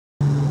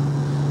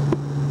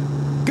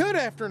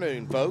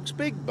afternoon, folks.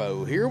 Big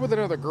Bo here with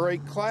another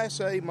great Class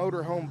A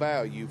motorhome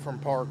value from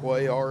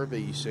Parkway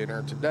RV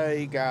Center.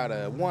 Today got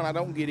one I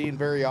don't get in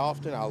very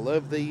often. I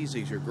love these.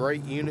 These are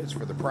great units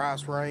for the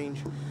price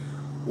range.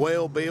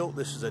 Well built.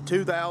 This is a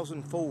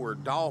 2004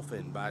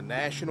 Dolphin by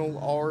National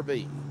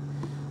RV.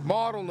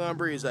 Model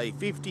number is a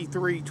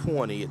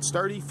 5320. It's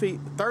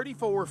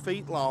 34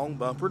 feet long,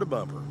 bumper to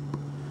bumper.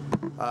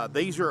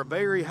 These are a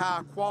very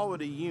high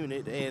quality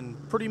unit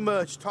and pretty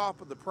much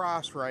top of the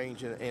price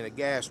range in a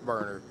gas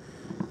burner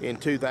in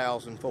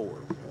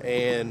 2004.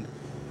 And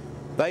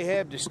they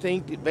have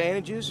distinct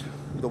advantages,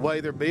 the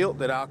way they're built,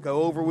 that I'll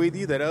go over with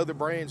you, that other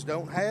brands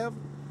don't have.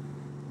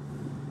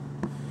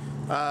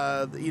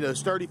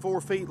 It's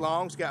 34 feet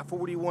long. It's got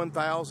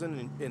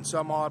 41,000 and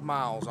some odd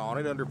miles on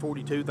it, under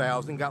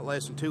 42,000. Got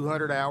less than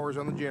 200 hours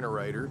on the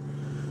generator.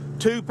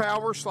 2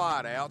 power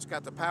slide outs.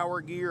 Got the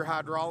power gear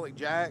hydraulic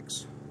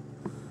jacks.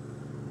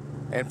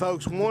 And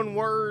folks, one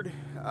word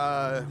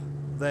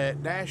that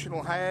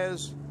National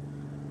has,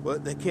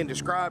 that can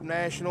describe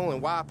National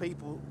and why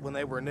people, when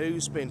they were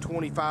new, spend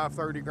 25,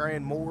 30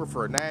 grand more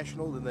for a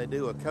National than they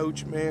do a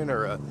Coachman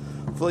or a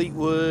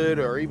Fleetwood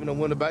or even a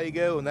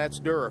Winnebago, and that's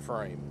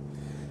Duraframe.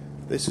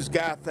 This has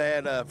got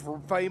that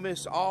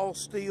famous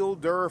all-steel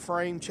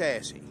Duraframe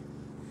chassis,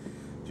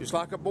 just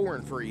like a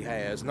Born Free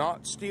has.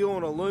 Not steel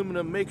and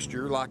aluminum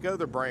mixture like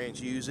other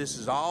brands use. This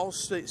is all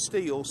steel,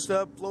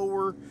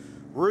 subfloor.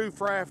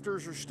 Roof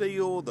rafters are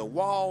steel, the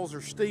walls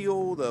are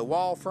steel, the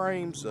wall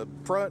frames, the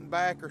front and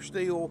back are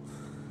steel.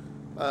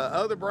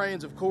 Other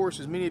brands, of course,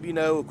 as many of you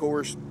know, of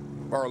course,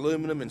 are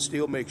aluminum and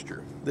steel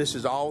mixture. This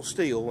is all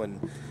steel,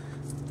 and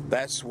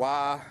that's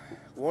why,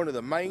 one of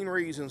the main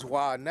reasons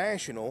why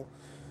National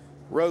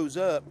rose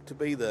up to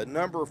be the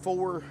number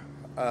 4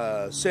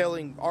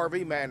 selling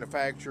RV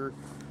manufacturer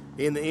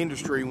in the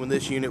industry when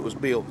this unit was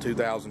built in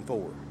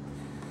 2004.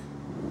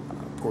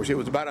 Of course, it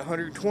was about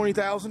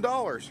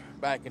 $120,000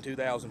 back in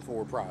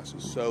 2004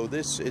 prices. So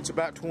it's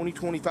about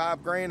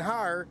 25 grand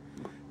higher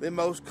than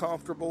most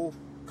comparable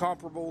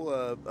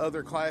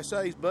other Class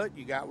A's, but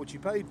you got what you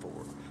paid for.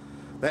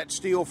 That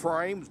steel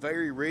frame is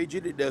very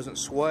rigid. It doesn't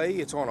sway.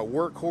 It's on a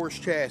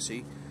Workhorse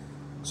chassis.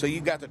 So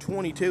you've got the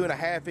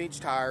 22.5-inch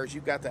tires.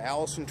 You've got the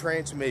Allison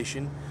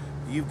transmission.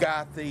 You've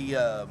got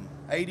the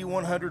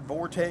 8100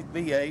 Vortec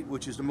V8,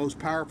 which is the most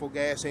powerful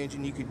gas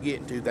engine you could get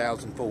in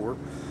 2004.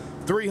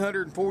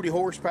 340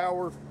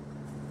 horsepower,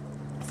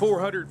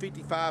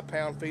 455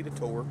 pound-feet of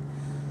torque.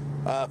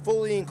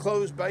 Fully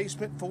enclosed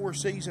basement, 4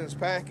 seasons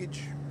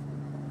package.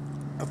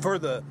 For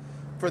the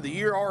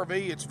year RV,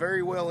 it's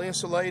very well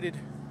insulated.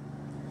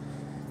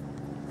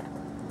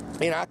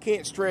 And I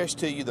can't stress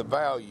to you the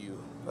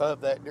value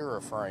of that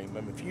Duraframe.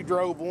 I mean, if you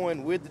drove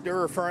one with the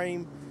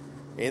Duraframe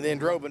and then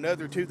drove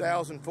another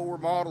 2004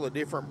 model, a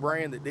different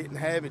brand that didn't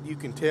have it, you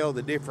can tell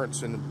the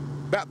difference in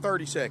about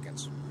 30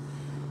 seconds.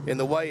 In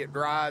the way it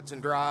rides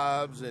and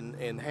drives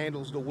and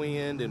handles the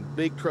wind and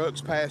big trucks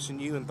passing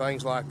you and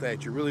things like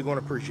that. You're really going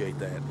to appreciate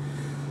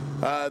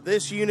that.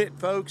 This unit,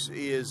 folks,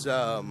 is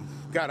got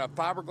a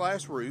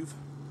fiberglass roof.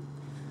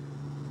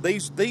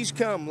 These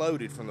come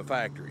loaded from the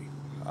factory.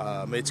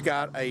 It's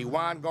got a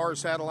wine guard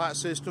satellite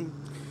system.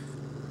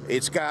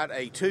 It's got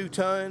a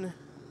 2-ton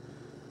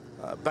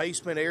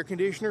basement air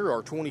conditioner,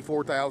 or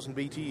 24,000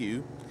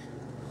 BTU.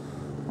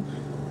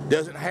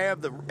 Doesn't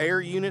have the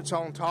air units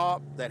on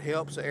top. That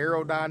helps the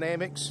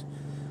aerodynamics.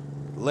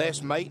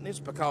 Less maintenance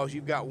because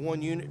you've got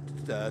one unit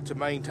to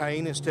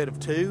maintain instead of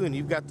 2, and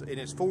and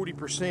it's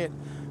 40%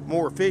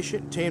 more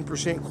efficient,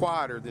 10%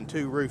 quieter than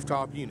 2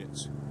 rooftop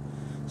units.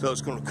 So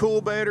it's going to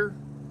cool better,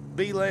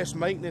 be less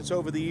maintenance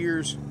over the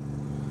years,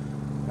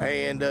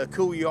 and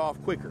cool you off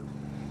quicker.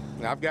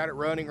 And I've got it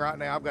running right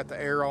now. I've got the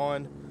air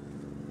on.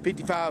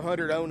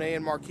 5500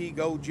 Onan Marquee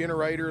Gold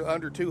generator,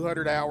 under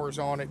 200 hours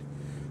on it.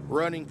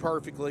 Running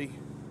perfectly.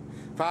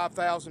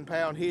 5,000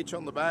 pound hitch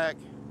on the back.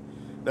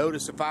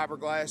 Notice the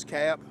fiberglass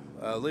cap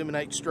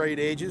eliminates straight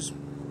edges.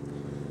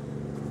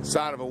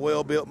 Side of a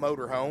well-built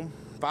motorhome.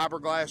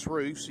 Fiberglass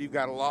roof, so you've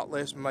got a lot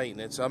less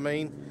maintenance. I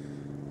mean,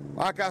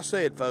 like I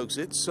said, folks,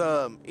 it's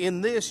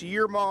in this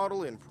year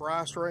model and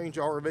price range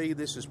RV,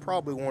 this is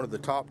probably one of the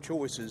top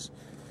choices.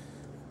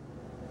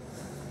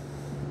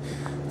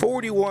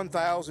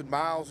 41,000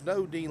 miles,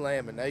 no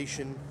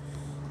delamination.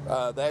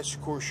 That's,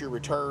 of course, your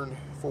return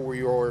for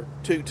your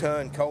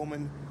 2-ton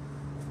Coleman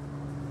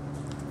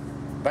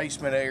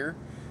basement air.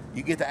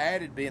 You get the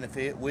added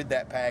benefit with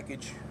that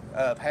package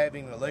of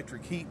having an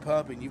electric heat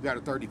pump, and you've got a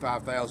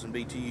 35,000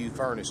 BTU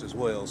furnace as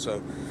well.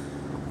 So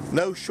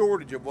no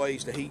shortage of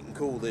ways to heat and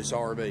cool this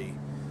RV.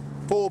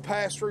 Full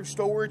pass-through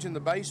storage in the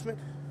basement.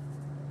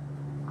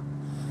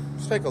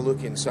 Let's take a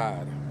look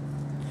inside.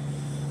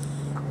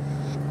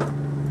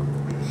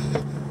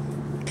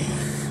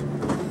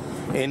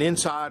 And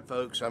inside,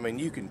 folks, I mean,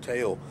 you can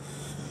tell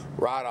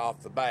right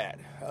off the bat,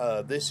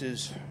 this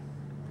is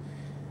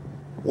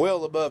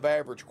well above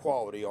average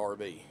quality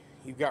RV.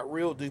 You've got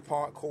real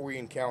DuPont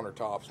Corian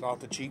countertops, not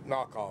the cheap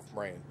knockoff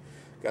brand.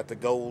 Got the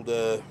gold,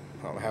 I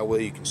don't know how well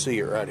you can see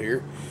it right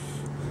here.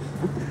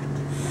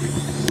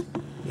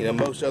 You know,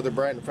 most other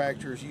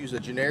manufacturers use a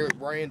generic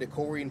brand of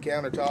Corian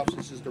countertops.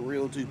 This is the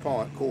real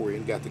DuPont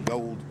Corian. Got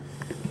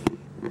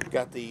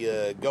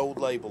the gold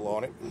label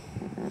on it.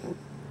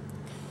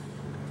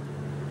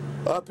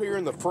 Up here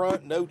in the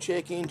front, no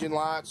check engine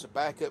lights. The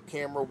backup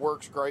camera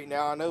works great.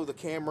 Now, I know the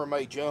camera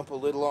may jump a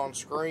little on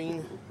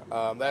screen.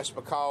 That's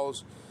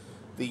because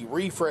the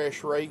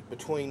refresh rate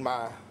between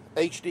my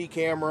HD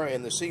camera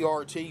and the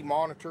CRT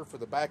monitor for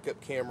the backup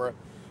camera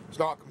is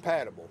not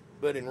compatible.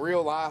 But in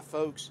real life,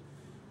 folks,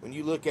 when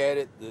you look at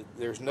it,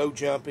 there's no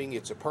jumping.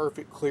 It's a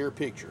perfect, clear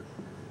picture.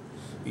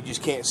 You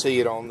just can't see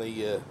it on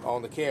the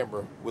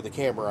camera with the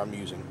camera I'm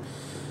using.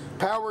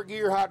 Power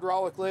gear,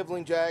 hydraulic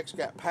leveling jacks,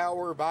 got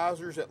power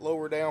visors that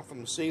lower down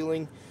from the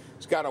ceiling.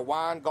 It's got a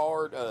wind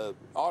guard,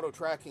 auto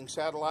tracking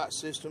satellite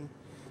system.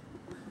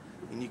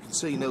 And you can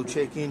see no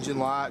check engine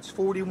lights.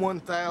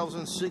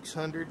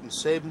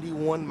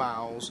 41,671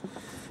 miles.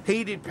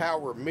 Heated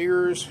power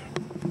mirrors.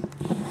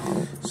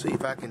 See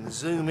if I can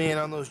zoom in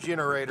on those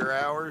generator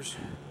hours.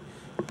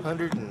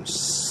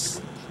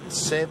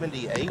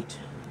 178.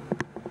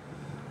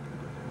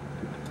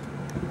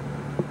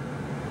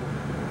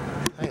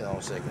 Hang on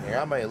a second here.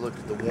 I may have looked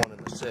at the 1 and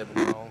the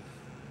 7 wrong.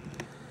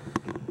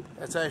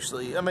 That's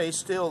actually, I mean, it's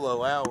still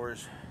low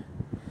hours,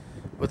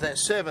 but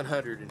that's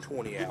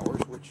 720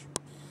 hours, which,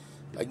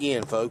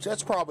 again, folks,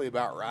 that's probably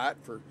about right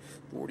for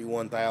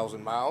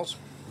 41,000 miles.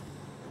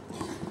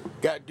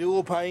 Got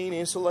dual pane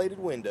insulated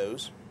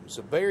windows. It's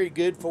a very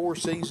good 4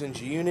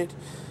 seasons unit.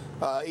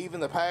 Even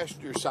the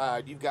passenger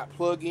side, you've got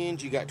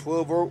plug-ins, you got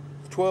 12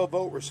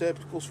 volt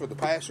receptacles for the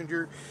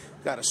passenger.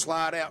 Got a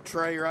slide out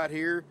tray right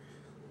here.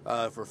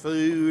 For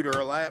food or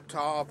a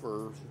laptop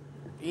or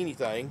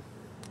anything.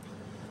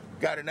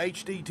 Got an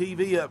HD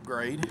TV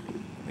upgrade.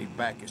 Let me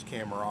back this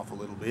camera off a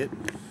little bit.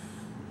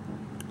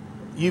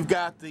 You've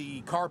got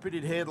the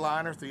carpeted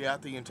headliner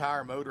throughout the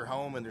entire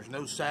motorhome, and there's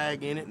no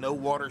sag in it, no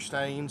water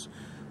stains.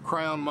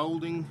 Crown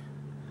molding.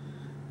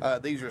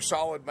 These are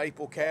solid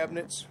maple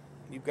cabinets.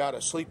 You've got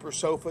a sleeper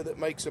sofa that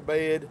makes a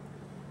bed.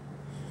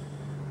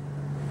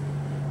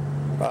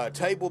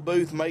 Table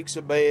booth makes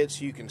a bed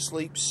so you can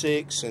sleep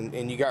 6,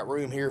 and you got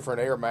room here for an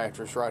air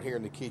mattress right here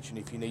in the kitchen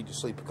if you need to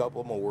sleep a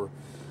couple more.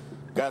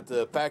 Got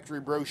the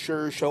factory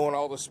brochure showing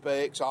all the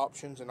specs,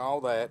 options, and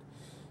all that.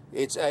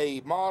 It's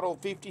a model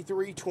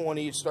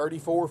 5320. It's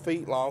 34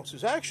 feet long. So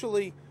it's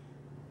actually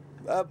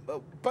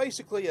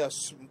basically a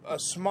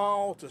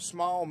small to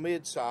small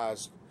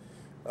mid-sized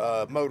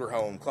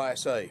motorhome,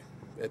 Class A,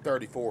 at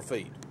 34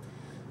 feet.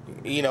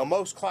 You know,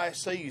 most Class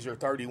C's are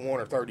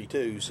 31 or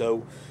 32,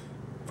 so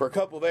for a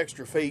couple of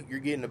extra feet, you're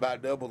getting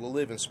about double the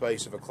living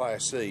space of a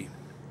Class C.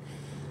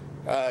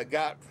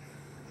 Got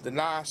the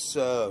nice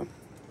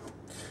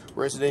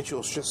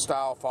residential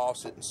style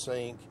faucet and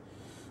sink,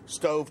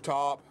 stove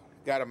top.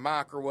 Got a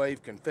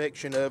microwave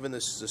convection oven.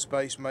 This is a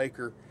Space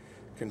Maker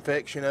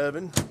convection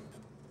oven.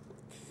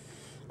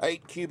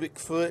 8 cubic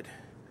foot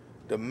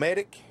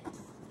Dometic.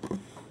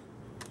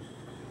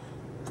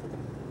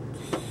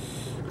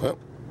 Oh,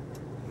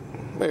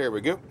 there we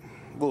go.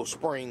 Little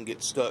spring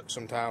gets stuck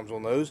sometimes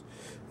on those.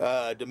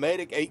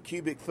 Dometic 8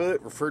 cubic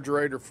foot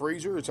refrigerator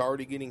freezer. It's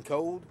already getting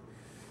cold.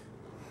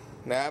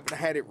 Now, I haven't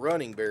had it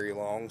running very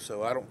long,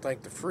 so I don't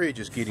think the fridge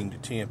is getting to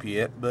temp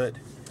yet, but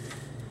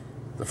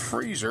the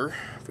freezer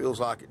feels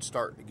like it's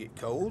starting to get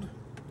cold.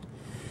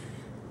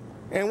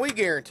 And we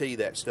guarantee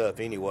that stuff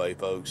anyway,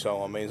 folks.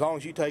 So, I mean, as long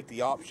as you take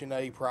the option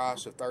A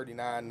price of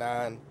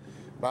 $39.9,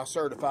 my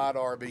certified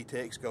RV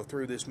techs go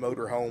through this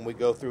motorhome. We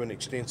go through an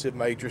extensive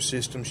major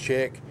systems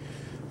check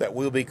that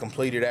will be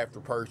completed after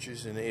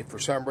purchase. And if for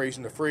some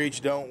reason the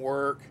fridge don't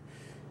work,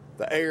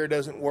 the air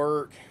doesn't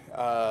work,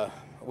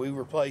 we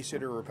replace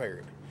it or repair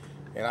it.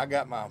 And I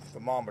got my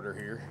thermometer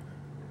here.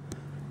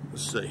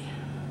 Let's see.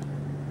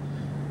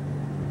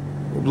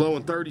 We're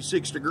blowing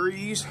 36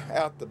 degrees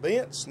out the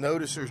vents.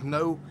 Notice there's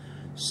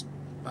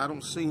I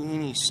don't see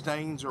any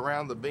stains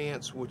around the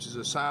vents, which is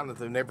a sign that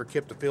they've never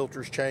kept the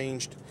filters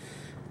changed.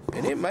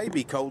 And it may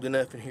be cold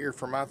enough in here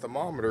for my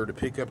thermometer to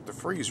pick up the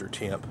freezer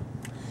temp.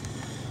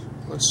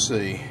 Let's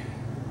see.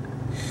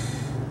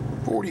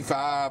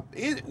 45.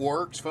 It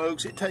works,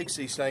 folks. It takes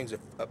these things,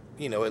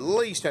 you know, at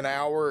least an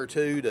hour or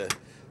two to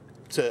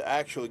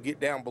actually get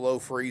down below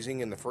freezing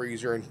in the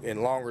freezer,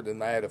 and longer than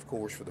that, of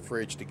course, for the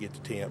fridge to get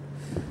the temp.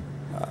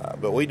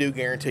 But we do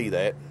guarantee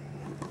that.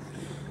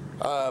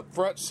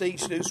 Front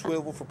seats do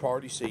swivel for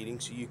party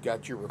seating, so you've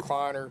got your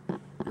recliner,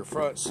 your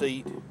front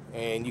seat,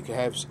 and you can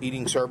have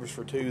eating service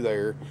for 2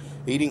 there.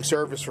 Eating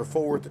service for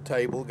 4 at the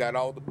table. Got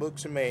all the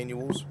books and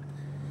manuals.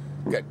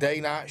 Got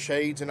day-night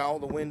shades in all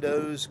the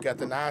windows. Got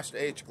the nice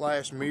etched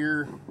glass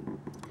mirror.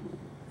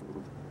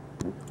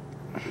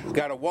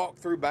 Got a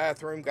walk-through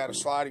bathroom. Got a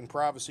sliding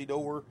privacy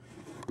door.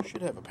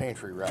 Should have a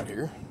pantry right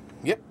here.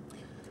 Yep.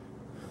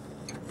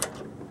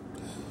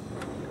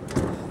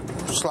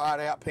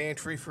 Slide-out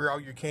pantry for all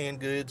your canned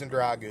goods and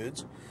dry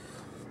goods.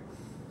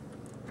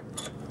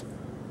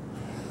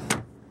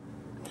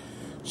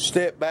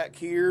 Step back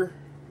here.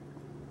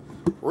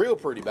 Real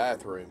pretty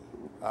bathroom.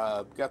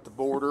 Got the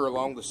border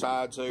along the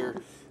sides there.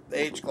 the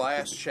edge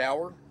glass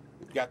shower.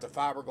 Got the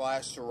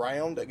fiberglass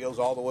surround that goes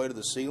all the way to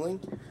the ceiling,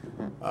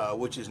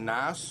 which is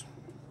nice.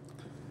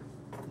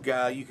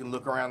 You can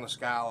look around the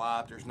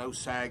skylight. There's no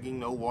sagging,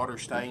 no water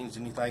stains,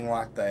 anything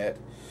like that.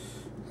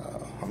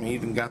 I mean,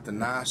 even got the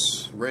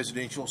nice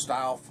residential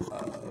style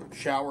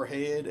shower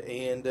head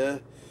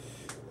and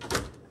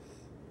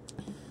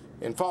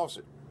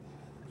faucet.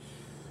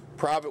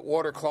 Private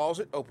water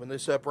closet. Open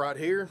this up right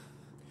here.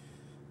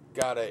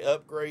 Got a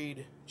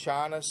upgrade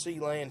China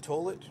Sealand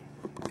toilet.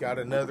 Got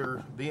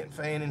another vent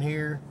fan in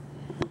here.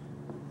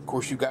 Of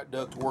course, you've got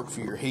duct work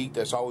for your heat.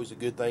 That's always a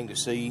good thing to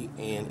see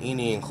in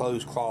any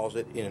enclosed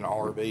closet in an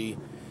RV.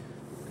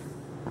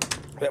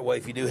 That way,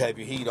 if you do have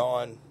your heat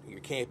on, you're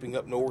camping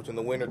up north in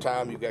the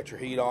wintertime, you've got your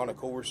heat on, of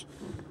course.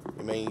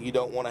 I mean, you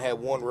don't want to have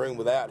one room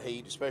without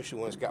heat, especially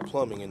when it's got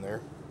plumbing in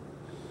there.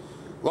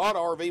 A lot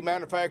of RV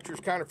manufacturers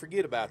kind of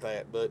forget about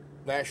that, but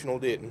National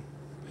didn't.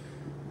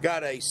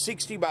 Got a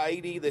 60 by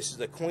 80. This is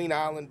a queen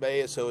island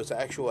bed, so it's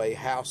actually a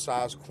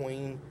house-size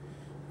queen.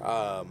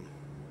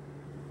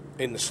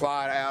 In the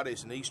slide out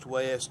is an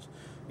east-west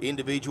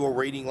individual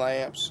reading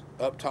lamps.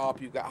 Up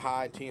top, you've got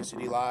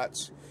high-intensity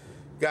lights.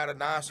 Got a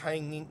nice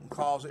hanging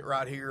closet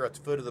right here at the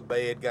foot of the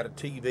bed. Got a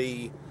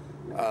TV.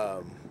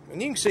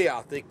 And you can see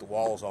how thick the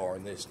walls are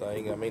in this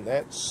thing. I mean,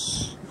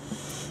 that's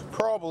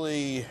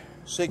probably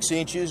 6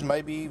 inches,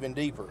 maybe even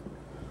deeper.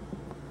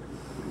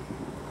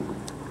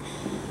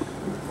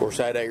 Of course,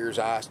 that air is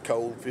ice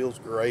cold, feels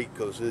great,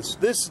 because this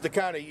is the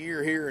kind of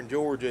year here in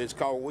Georgia.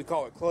 We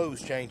call it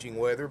clothes changing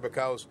weather,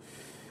 because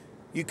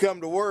you come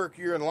to work,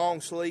 you're in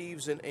long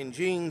sleeves and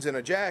jeans and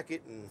a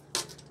jacket, and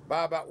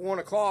by about 1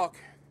 o'clock,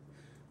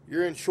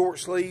 you're in short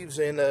sleeves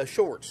and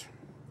shorts.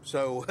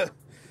 So,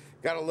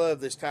 gotta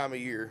love this time of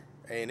year,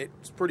 and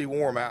it's pretty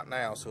warm out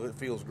now, so it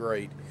feels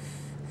great.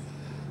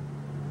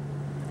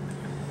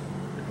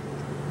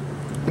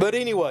 But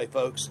anyway,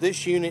 folks,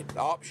 this unit,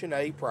 option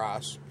A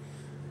price.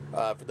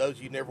 For those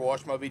of you who never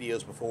watched my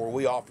videos before,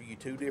 we offer you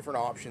 2 different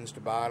options to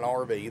buy an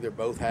RV. They're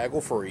both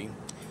haggle-free.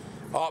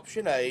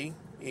 Option A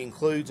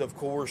includes, of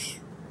course,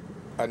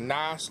 a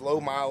nice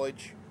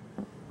low-mileage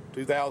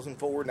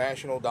 2004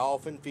 National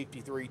Dolphin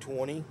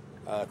 5320,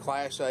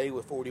 Class A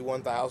with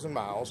 41,000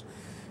 miles.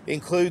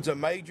 Includes a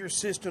major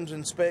systems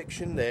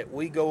inspection that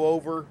we go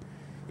over.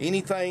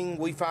 Anything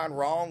we find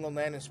wrong on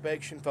that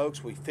inspection,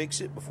 folks, we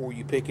fix it before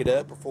you pick it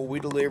up, before we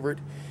deliver it.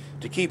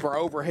 To keep our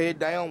overhead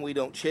down, we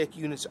don't check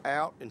units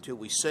out until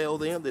we sell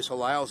them. This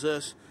allows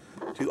us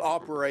to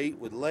operate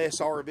with less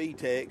RV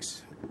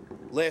techs.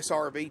 Less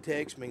RV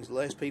techs means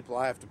less people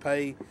I have to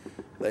pay.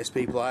 Less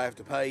people I have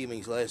to pay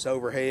means less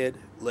overhead.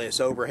 Less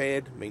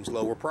overhead means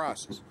lower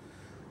prices.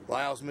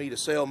 Allows me to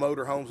sell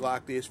motorhomes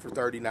like this for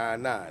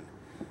 $39.9.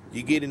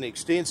 You get an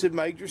extensive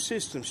major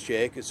systems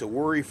check. It's a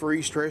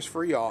worry-free,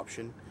 stress-free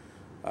option.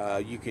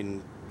 You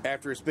can,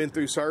 after it's been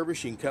through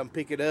service, you can come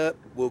pick it up.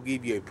 We'll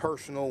give you a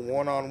personal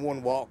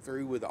one-on-one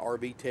walkthrough with the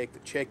RV tech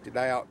that checked it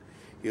out.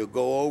 He'll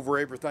go over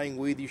everything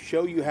with you,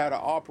 show you how to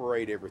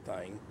operate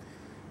everything,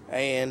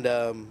 and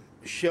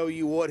show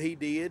you what he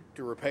did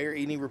to repair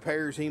any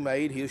repairs he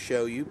made. He'll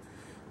show you,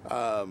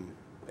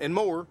 and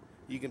more.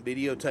 You can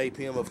videotape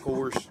him, of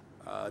course,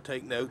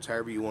 take notes,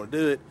 however you want to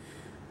do it.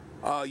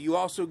 You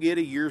also get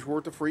a year's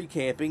worth of free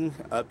camping,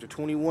 up to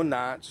 21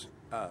 nights,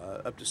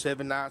 up to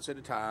 7 nights at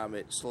a time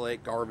at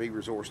select RV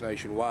resorts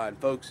nationwide.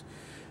 Folks,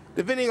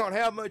 depending on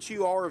how much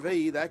you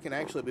RV, that can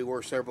actually be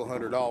worth several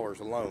 $100s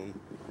alone.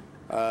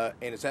 And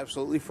it's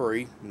absolutely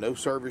free, no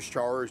service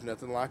charge,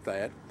 nothing like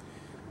that.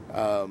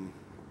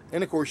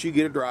 And of course, you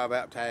get a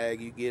drive-out tag,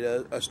 you get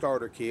a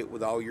starter kit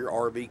with all your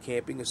RV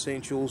camping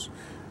essentials.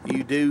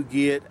 You do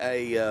get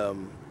a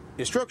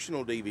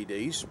instructional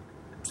DVDs.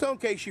 So in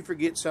case you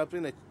forget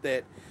something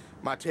that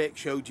my tech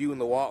showed you in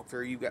the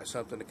walkthrough, you've got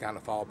something to kind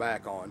of fall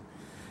back on.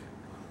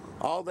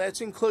 All that's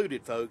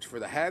included, folks, for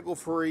the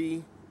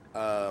haggle-free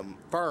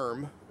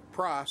firm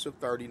price of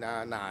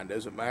 $39.9.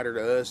 Doesn't matter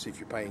to us if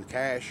you're paying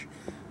cash,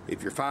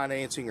 if you're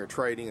financing or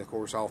trading. Of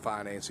course, all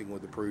financing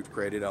with approved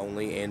credit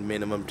only and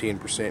minimum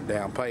 10%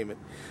 down payment.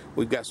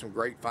 We've got some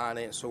great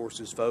finance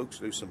sources, folks.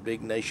 There's some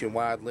big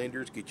nationwide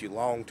lenders, get you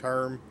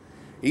long-term.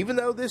 Even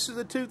though this is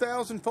a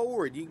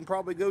 2004, you can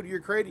probably go to your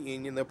credit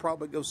union. They'll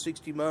probably go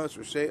 60 months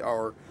or 6.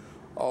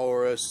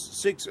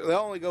 They'll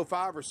only go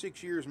 5 or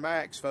 6 years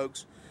max,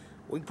 folks.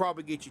 We can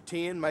probably get you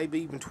 10, maybe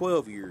even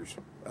 12 years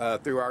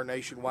through our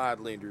nationwide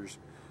lenders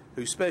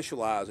who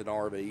specialize in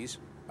RVs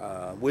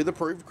with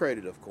approved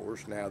credit, of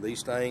course. Now,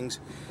 these things,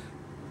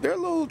 they're a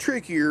little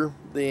trickier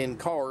than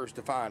cars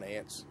to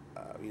finance.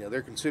 You know,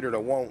 they're considered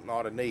a want,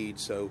 not a need.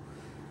 So,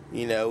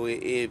 you know,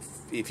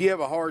 if you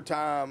have a hard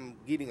time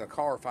getting a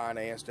car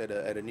financed at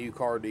a new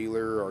car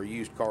dealer or a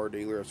used car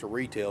dealer, it's a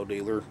retail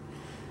dealer,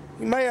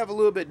 you may have a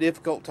little bit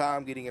difficult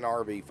time getting an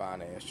RV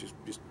financed.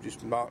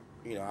 Just not,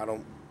 you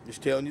know,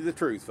 just telling you the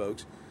truth,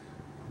 folks.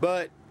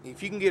 But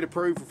if you can get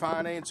approved for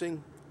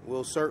financing,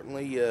 we'll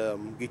certainly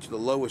get you the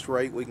lowest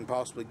rate we can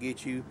possibly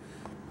get you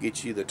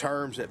the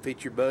terms that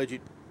fit your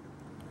budget,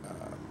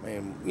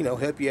 and, you know,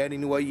 help you out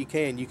any way you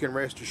can. You can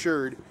rest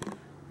assured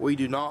We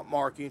do not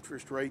mark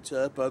interest rates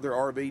up. Other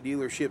RV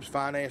dealerships,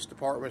 finance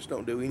departments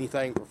don't do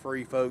anything for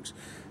free, folks.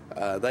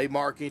 They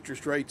mark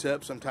interest rates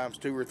up, sometimes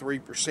 2 or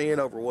 3%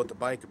 over what the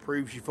bank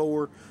approves you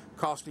for,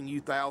 costing you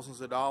thousands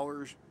of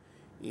dollars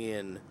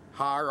in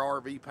higher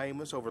RV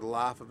payments over the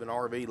life of an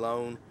RV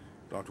loan.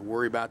 Don't have to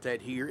worry about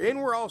that here.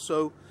 And we're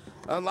also,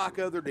 unlike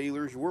other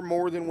dealers, we're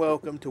more than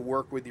welcome to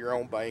work with your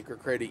own bank or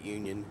credit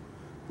union.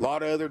 A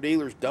lot of other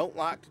dealers don't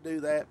like to do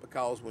that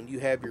because when you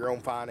have your own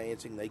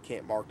financing, they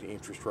can't mark the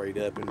interest rate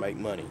up and make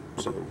money.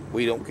 So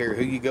we don't care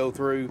who you go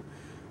through.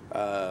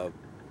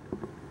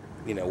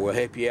 You know, we'll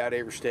help you out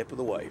every step of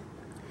the way.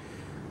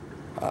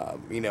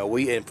 You know,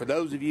 and for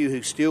those of you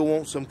who still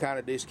want some kind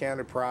of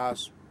discounted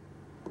price,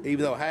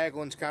 even though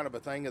haggling's kind of a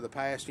thing of the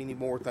past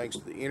anymore thanks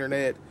to the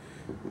internet,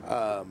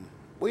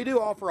 we do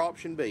offer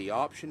option B.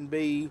 Option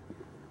B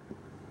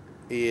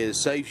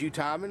saves you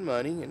time and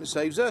money, and it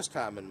saves us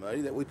time and money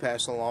that we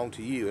pass along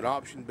to you. And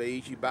option B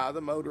is you buy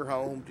the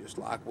motorhome just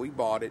like we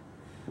bought it,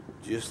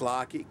 just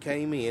like it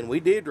came in. We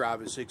did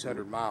drive it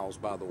 600 miles,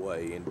 by the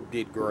way, and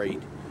did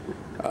great.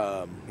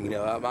 You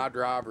know, my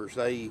drivers,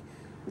 they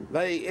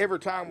every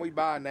time we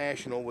buy a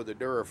National with a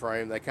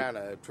Duraframe, they kind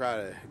of try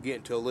to get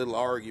into a little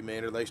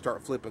argument, or they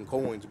start flipping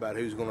coins about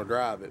who's going to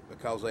drive it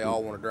because they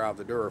all want to drive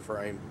the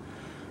Duraframe.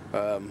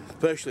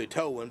 Especially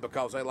towing,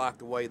 because they like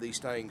the way these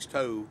things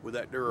tow with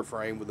that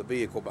Duraframe with the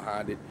vehicle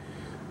behind it.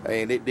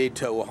 And it did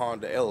tow a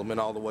Honda Element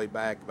all the way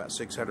back about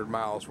 600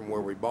 miles from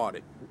where we bought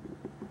it.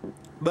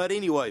 But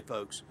anyway,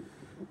 folks,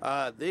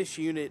 this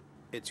unit,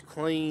 it's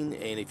clean,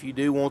 and if you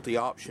do want the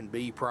option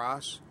B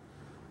price,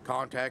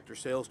 contact our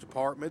sales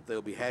department.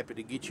 They'll be happy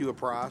to get you a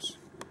price.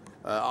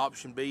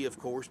 Option B, of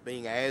course,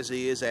 being as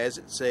is, as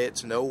it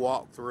sets, no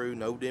walkthrough,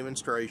 no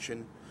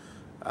demonstration.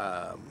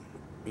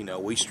 You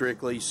know, we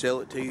strictly sell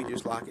it to you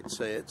just like it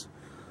sets.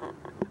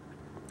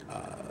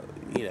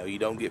 You know, you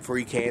don't get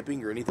free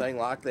camping or anything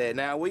like that.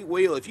 Now, we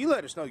will, if you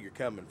let us know you're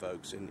coming,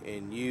 folks,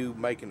 and you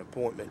make an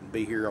appointment and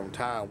be here on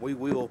time, we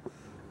will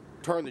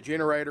turn the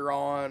generator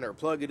on or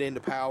plug it into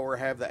power,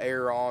 have the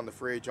air on, the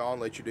fridge on,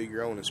 let you do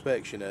your own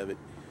inspection of it.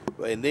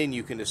 And then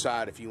you can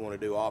decide if you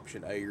want to do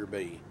option A or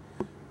B.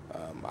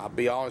 I'll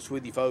be honest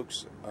with you,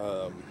 folks.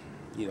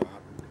 You know,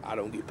 I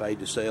don't get paid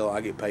to sell. I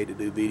get paid to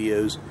do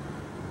videos.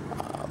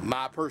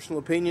 My personal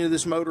opinion of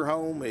this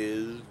motorhome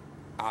is,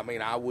 I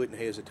mean, I wouldn't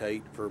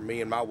hesitate for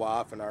me and my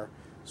wife and our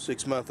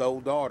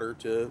 6-month-old daughter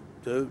to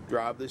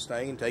drive this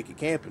thing and take it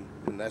camping.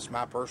 And that's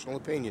my personal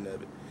opinion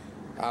of it.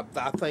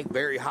 I think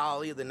very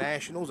highly of the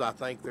Nationals. I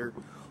think they're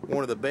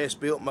one of the best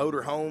built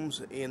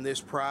motorhomes in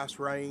this price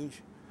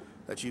range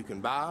that you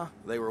can buy.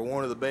 They were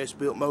one of the best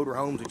built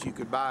motorhomes that you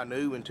could buy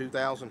new in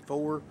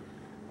 2004.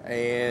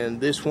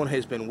 And this one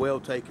has been well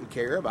taken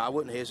care of. I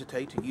wouldn't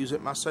hesitate to use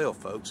it myself,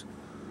 folks.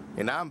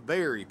 And I'm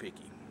very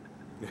picky.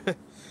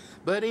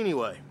 But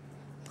anyway,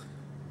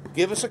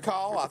 give us a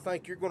call. I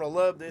think you're going to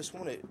love this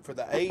one. For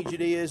the age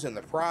it is and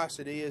the price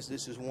it is,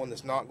 this is one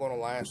that's not going to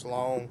last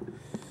long.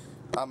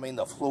 I mean,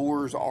 the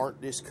floors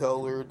aren't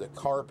discolored. The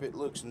carpet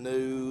looks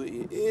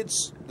new.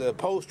 The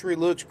upholstery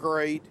looks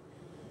great.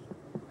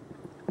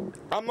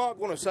 I'm not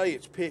going to say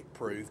it's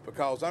pick-proof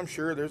because I'm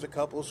sure there's a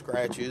couple of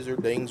scratches or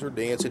dings or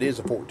dents. It is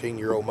a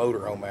 14-year-old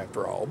motorhome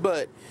after all.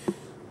 But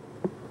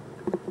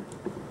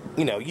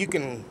you know, you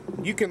can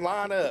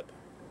line up,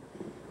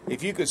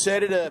 if you could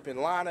set it up and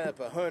line up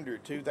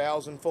 100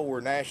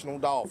 2004 National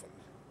Dolphin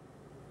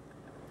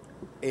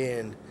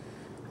and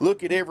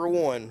look at every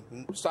one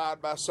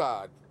side by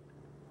side,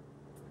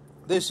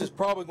 this is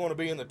probably going to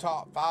be in the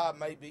top 5,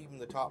 maybe even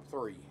the top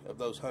 3 of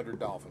those 100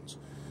 Dolphins.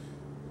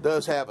 It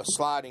does have a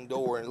sliding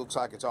door and it looks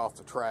like it's off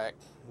the track.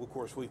 Of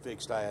course, we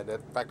fixed that. In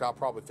fact, I'll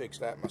probably fix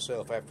that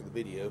myself after the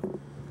video.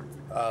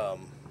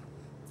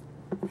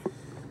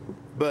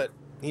 But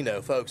you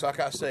know, folks, like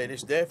I said,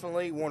 it's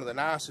definitely one of the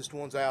nicest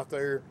ones out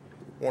there.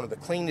 One of the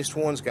cleanest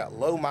ones. Got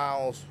low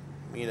miles.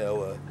 You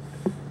know,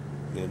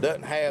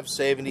 doesn't have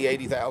 70,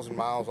 80,000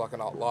 miles like a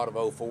lot of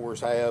 04s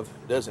have.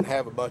 Doesn't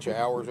have a bunch of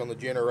hours on the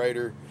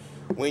generator.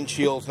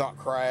 Windshield's not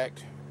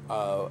cracked.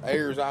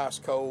 Air's ice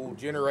cold.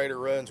 Generator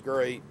runs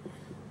great.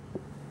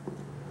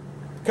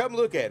 Come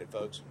look at it,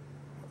 folks.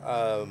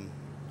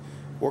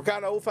 We're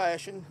kind of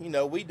old-fashioned. You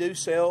know, we do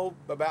sell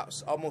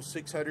about almost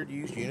 600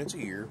 used units a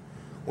year.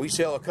 We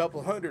sell a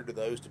couple hundred of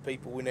those to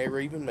people we never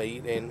even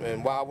meet,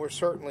 and while we're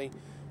certainly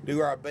do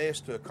our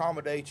best to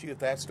accommodate you if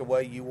that's the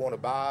way you want to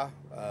buy,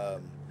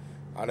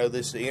 I know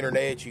this is the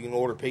internet. You can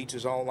order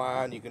pizzas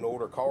online, you can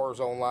order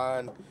cars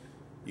online,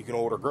 you can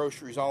order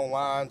groceries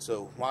online,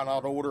 so why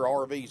not order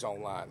RVs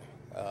online?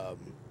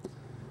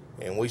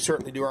 And we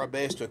certainly do our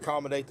best to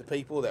accommodate the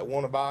people that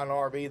want to buy an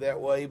RV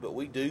that way, but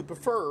we do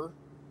prefer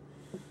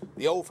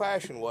the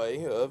old-fashioned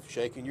way of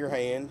shaking your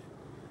hand,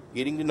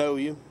 getting to know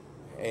you,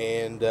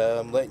 and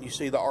letting you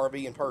see the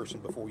RV in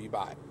person before you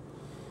buy it.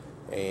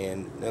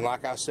 And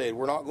like I said,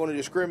 we're not going to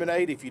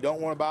discriminate if you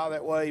don't want to buy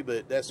that way,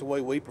 but that's the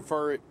way we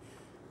prefer it.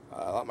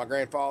 Like my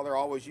grandfather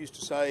always used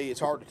to say,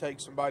 it's hard to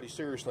take somebody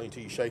seriously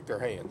until you shake their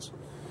hands,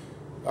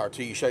 or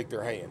until you shake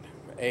their hand.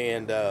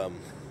 And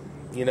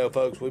You know,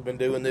 folks, we've been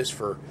doing this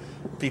for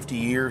 50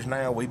 years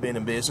now. We've been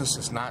in business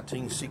since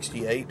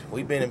 1968.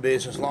 We've been in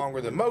business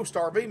longer than most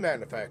RV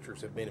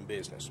manufacturers have been in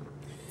business.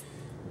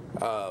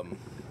 And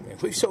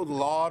we've sold a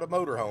lot of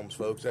motorhomes,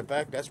 folks. In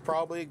fact, that's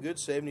probably a good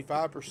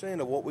 75%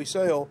 of what we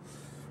sell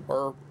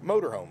are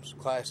motorhomes,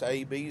 Class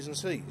A, B's, and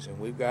C's. And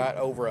we've got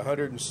over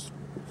 100.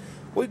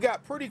 We've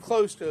got pretty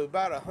close to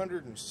about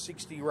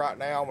 160 right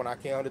now when I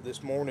counted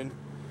this morning.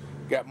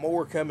 Got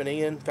more coming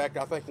in. In fact,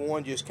 I think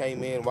one just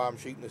came in while I'm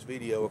shooting this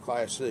video, a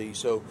Class C.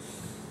 So,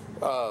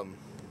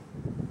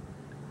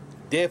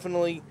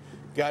 definitely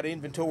got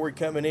inventory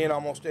coming in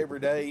almost every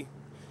day,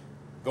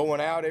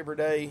 going out every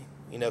day.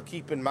 You know,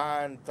 keep in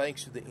mind,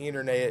 thanks to the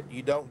internet,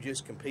 you don't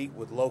just compete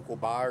with local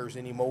buyers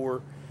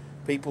anymore.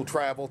 People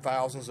travel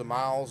thousands of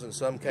miles in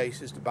some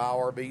cases to buy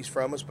RVs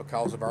from us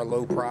because of our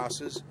low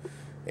prices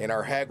and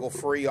our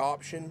haggle-free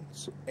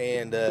options,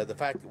 and the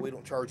fact that we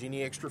don't charge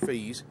any extra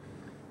fees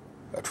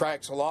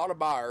attracts a lot of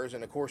buyers.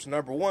 And of course, the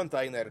number one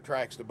thing that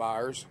attracts the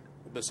buyers,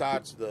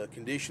 besides the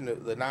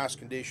condition, the nice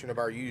condition of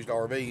our used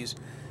RVs,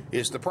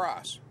 is the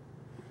price.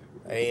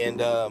 And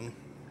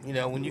you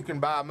know, when you can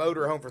buy a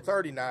motorhome for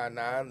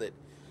 $39,900, that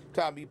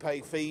time you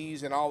pay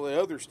fees and all the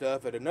other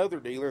stuff at another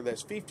dealer,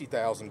 that's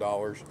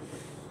 $50,000.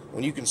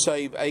 When you can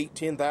save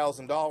 $8,000,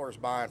 $10,000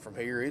 buying from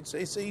here, it's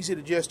easy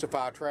to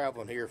justify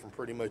traveling here from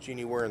pretty much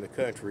anywhere in the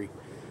country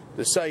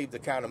to save the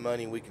kind of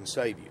money we can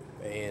save you.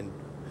 And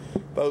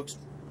folks,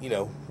 you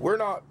know, we're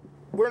not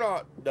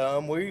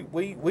dumb.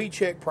 We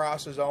check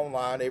prices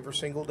online every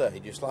single day,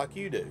 just like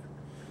you do.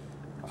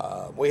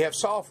 We have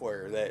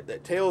software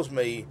that tells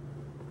me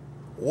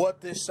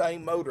what this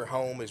same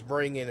motorhome is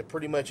bringing at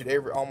pretty much at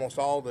every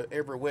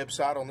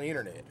website on the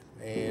internet,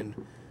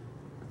 and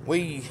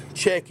we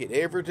check it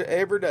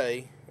every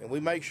day, and we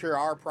make sure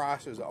our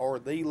prices are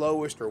the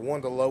lowest or one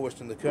of the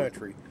lowest in the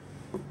country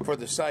for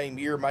the same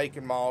year, make,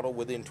 and model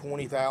within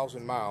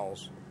 20,000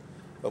 miles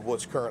of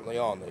what's currently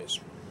on this.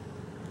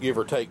 Give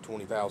or take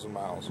 20,000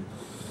 miles.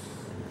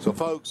 So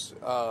folks,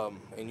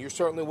 and you're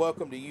certainly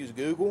welcome to use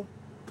Google.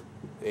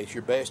 It's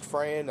your best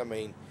friend. I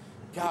mean,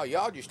 God,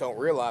 y'all just don't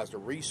realize the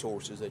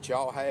resources that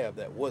y'all have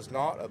that was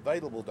not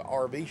available to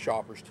RV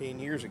shoppers 10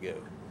 years ago.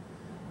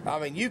 I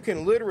mean, you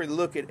can literally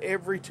look at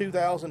every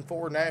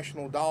 2004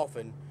 National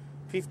Dolphin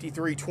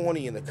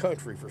 5320 in the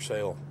country for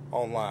sale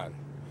online,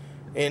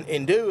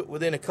 and do it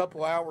within a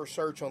couple hours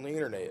search on the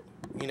internet.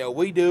 You know,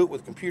 we do it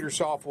with computer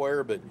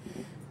software, but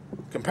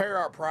compare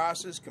our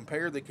prices,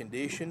 compare the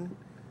condition,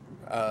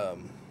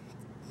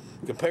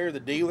 compare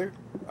the dealer.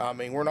 I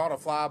mean, we're not a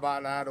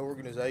fly-by-night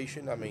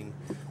organization. I mean,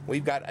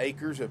 we've got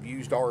acres of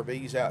used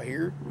RVs out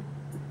here.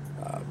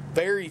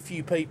 Very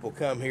few people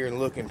come here and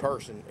look in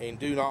person and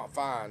do not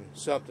find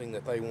something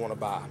that they want to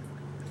buy.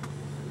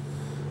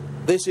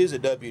 This is a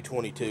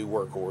W22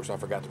 Workhorse. I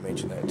forgot to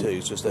mention that too.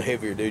 It's just a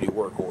heavier duty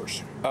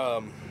Workhorse.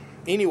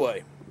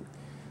 Anyway,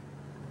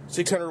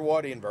 600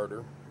 watt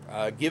inverter.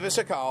 Give us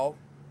a call.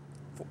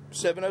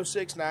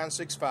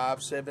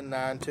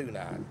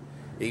 706-965-7929.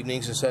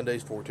 Evenings and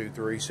Sundays,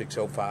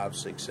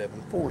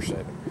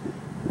 423-605-6747.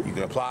 You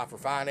can apply for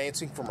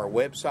financing from our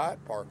website,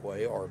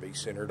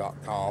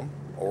 parkwayrvcenter.com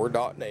or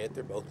 .net.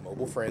 They're both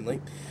mobile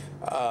friendly.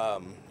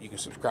 You can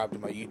subscribe to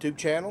my YouTube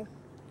channel.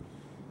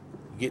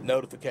 Get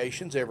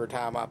notifications every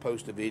time I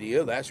post a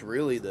video. That's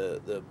really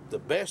the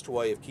best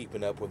way of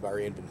keeping up with our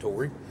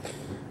inventory.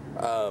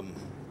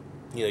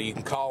 You know, you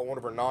can call one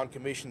of our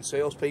non-commissioned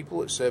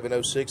salespeople at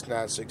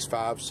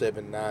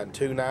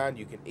 706-965-7929.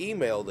 You can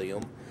email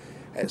them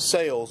at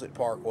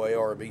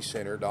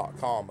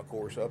sales@parkwayrvcenter.com. Of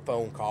course, a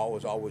phone call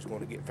is always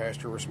going to get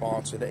faster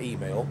response than an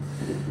email.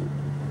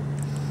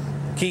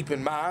 Keep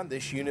in mind,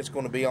 this unit's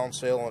going to be on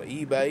sale on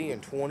eBay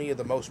and 20 of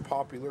the most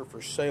popular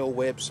for sale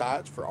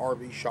websites for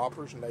RV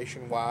shoppers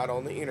nationwide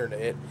on the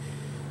internet.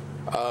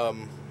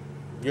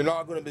 You're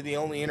not going to be the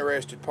only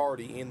interested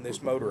party in this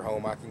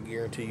motorhome, I can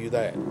guarantee you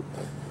that.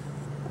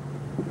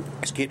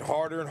 It's getting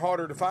harder and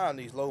harder to find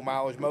these low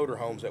mileage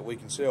motorhomes that we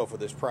can sell for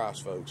this price,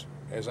 folks.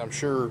 As I'm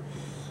sure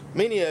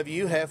many of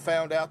you have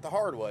found out the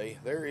hard way,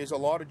 there is a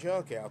lot of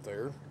junk out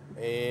there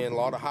and a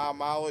lot of high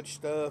mileage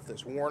stuff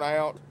that's worn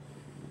out.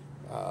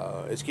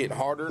 It's getting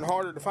harder and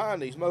harder to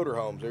find these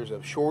motorhomes. There's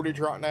a shortage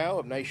right now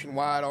of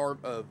nationwide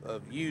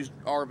of used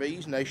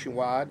RVs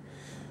nationwide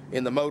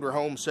in the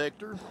motorhome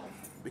sector,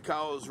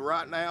 because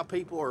right now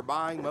people are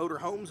buying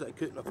motorhomes that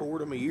couldn't afford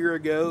them a year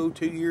ago,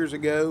 2 years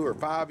ago, or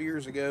 5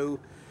 years ago.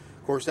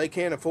 Of course, they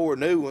can't afford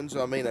new ones.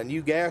 I mean, a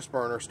new gas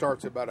burner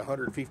starts at about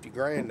 150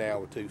 grand now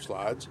with 2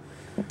 slides.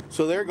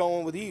 So they're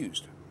going with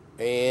used.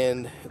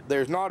 And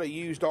there's not a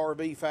used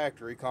RV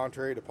factory,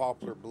 contrary to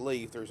popular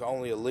belief. There's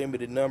only a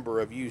limited number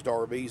of used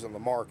RVs on the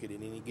market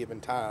at any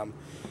given time.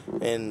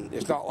 And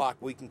it's not like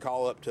we can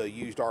call up to a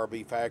used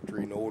RV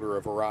factory and order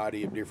a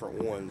variety of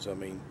different ones. I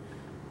mean,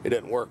 it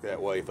doesn't work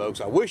that way,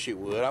 folks. I wish it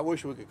would. I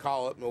wish we could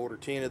call up and order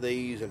 10 of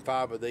these and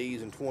 5 of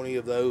these and 20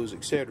 of those,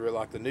 etc.,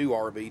 like the new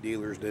RV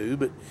dealers do.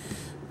 But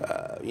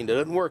you know, it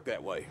doesn't work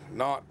that way.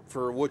 Not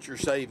for what you're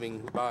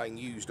saving buying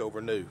used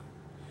over new.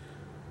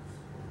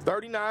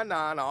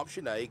 $39.9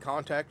 option A.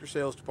 Contact our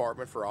sales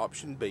department for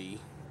option B.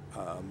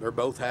 They're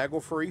both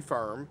haggle-free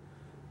firm.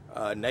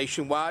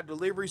 Nationwide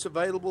deliveries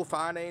available.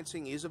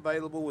 Financing is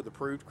available with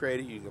approved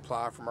credit. You can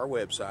apply from our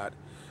website.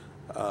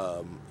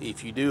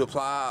 If you do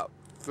apply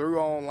through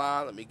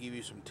online, let me give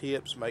you some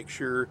tips. Make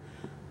sure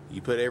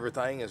you put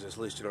everything as it's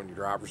listed on your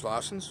driver's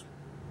license,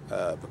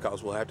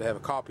 because we'll have to have a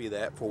copy of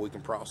that before we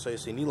can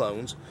process any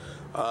loans.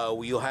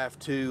 You'll have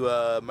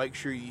to make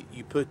sure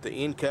you put the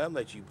income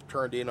that you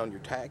turned in on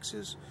your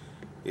taxes.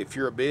 If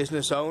you're a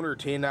business owner,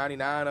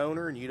 1099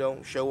 owner, and you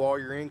don't show all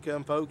your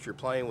income, folks, you're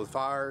playing with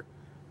fire.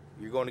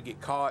 You're going to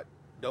get caught.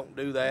 Don't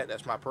do that.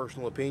 That's my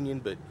personal opinion.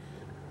 But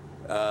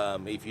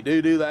if you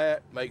do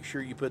that, make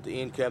sure you put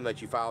the income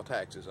that you file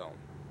taxes on,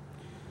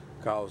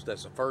 because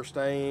that's the first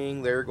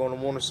thing they're going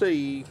to want to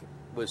see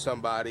with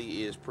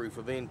somebody is proof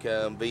of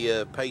income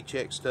via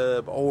paycheck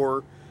stub,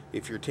 or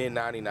if you're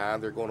 1099,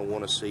 they're going to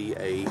want to see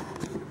a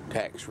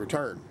tax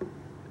return.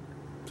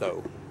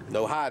 So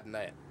no hiding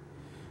that.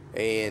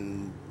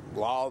 And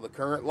the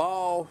current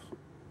law,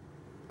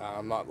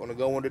 I'm not going to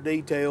go into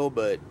detail,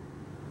 but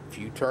if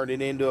you turn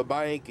it into a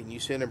bank and you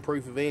send them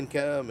proof of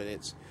income, and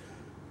it's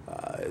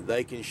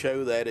they can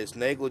show that it's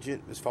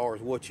negligent as far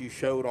as what you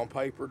showed on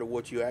paper to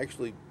what you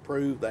actually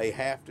proved, they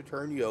have to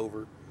turn you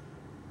over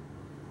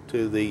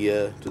to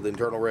the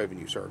Internal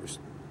Revenue Service.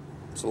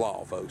 It's the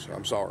law, folks.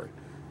 I'm sorry.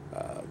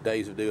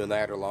 Days of doing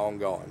that are long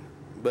gone.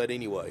 But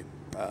anyway,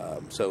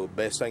 so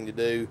best thing to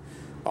do,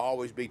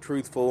 always be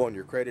truthful on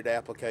your credit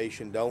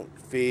application. Don't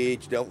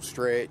fidge, don't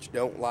stretch,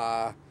 don't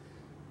lie.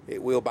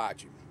 It will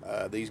bite you.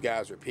 These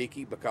guys are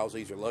picky because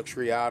these are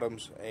luxury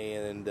items,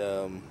 and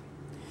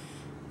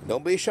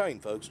don't be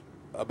ashamed, folks.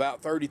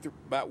 About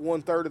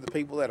 1/3 of the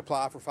people that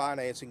apply for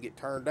financing get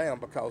turned down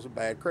because of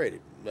bad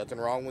credit. Nothing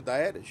wrong with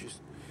that. It's just,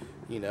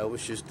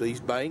 it's just these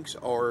banks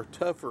are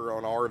tougher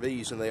on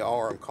RVs than they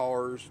are on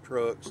cars,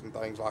 trucks, and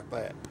things like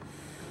that.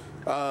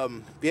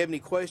 If you have any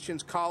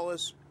questions, call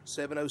us,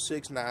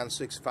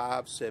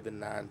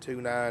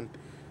 706-965-7929.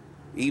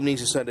 Evenings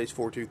and Sundays,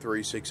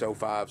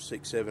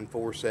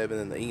 423-605-6747.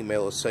 And the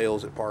email is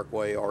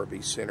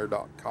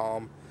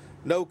sales@parkway-rvcenter.com.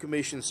 No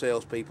commission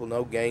salespeople,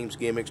 no games,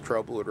 gimmicks,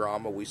 trouble, or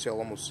drama. We sell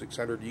almost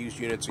 600 used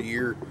units a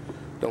year.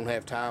 Don't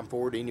have time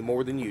for it any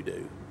more than you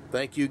do.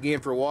 Thank you again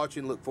for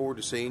watching. Look forward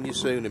to seeing you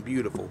soon in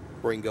beautiful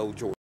Ringgold, Georgia.